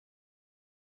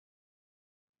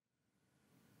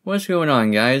What's going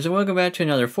on, guys, and welcome back to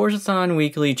another Forzathon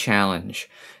Weekly Challenge.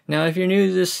 Now, if you're new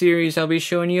to this series, I'll be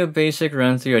showing you a basic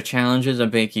run-through of challenges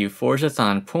that make you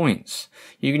Forzathon Points.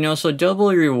 You can also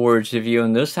double your rewards if you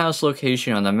own this house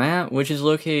location on the map, which is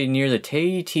located near the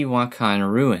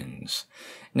Teotihuacan ruins.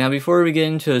 Now, before we get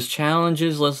into those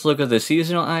challenges, let's look at the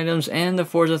seasonal items and the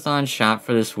Forzathon shop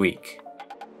for this week.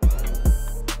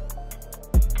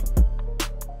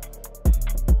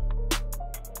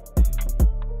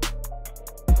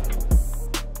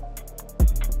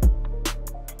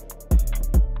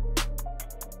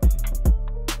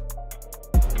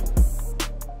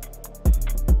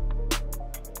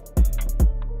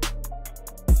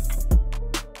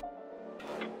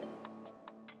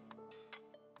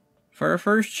 For our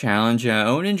first challenge, I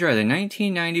own and drive the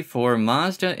 1994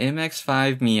 Mazda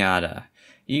MX-5 Miata.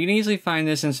 You can easily find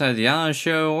this inside the auto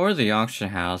show or the auction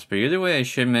house, but either way I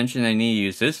should mention I need to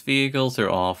use this vehicle through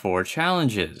all 4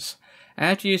 challenges.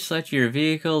 After you select your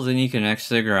vehicle, then you can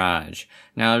exit the garage.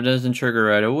 Now if it doesn't trigger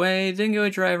right away, then go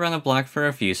drive around the block for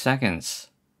a few seconds.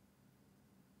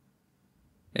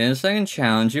 In the second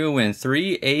challenge, you will win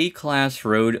 3 A-class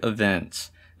road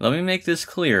events. Let me make this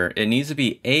clear, it needs to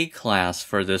be A-class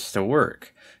for this to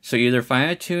work. So either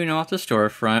find a tune off the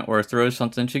storefront or throw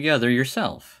something together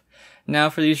yourself.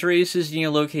 Now for these races, you need to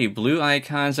locate blue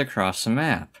icons across the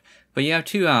map. But you have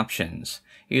 2 options.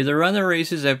 Either run the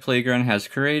races that Playground has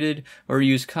created, or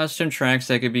use custom tracks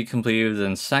that can be completed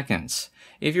within seconds.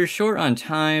 If you're short on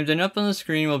time, then up on the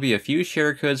screen will be a few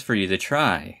share codes for you to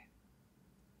try.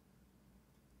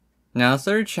 Now,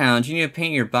 third challenge, you need to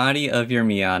paint your body of your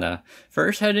Miata.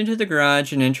 First, head into the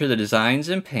garage and enter the designs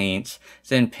and paints,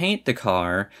 then paint the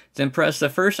car, then press the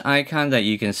first icon that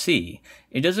you can see.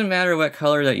 It doesn't matter what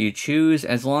color that you choose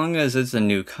as long as it's a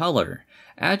new color.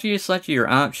 After you select your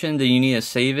option, then you need to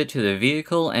save it to the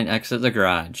vehicle and exit the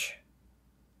garage.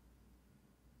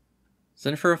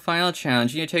 Then for a final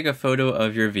challenge, you need to take a photo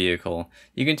of your vehicle.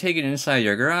 You can take it inside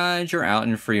your garage or out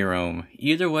in free roam.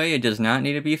 Either way, it does not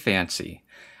need to be fancy.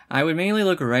 I would mainly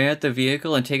look right at the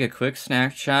vehicle and take a quick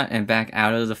snapshot and back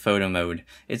out of the photo mode.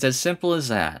 It's as simple as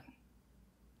that.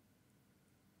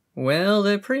 Well,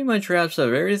 that pretty much wraps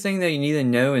up everything that you need to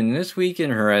know in this week in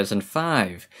Horizon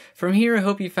 5. From here, I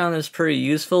hope you found this pretty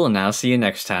useful, and I'll see you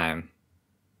next time.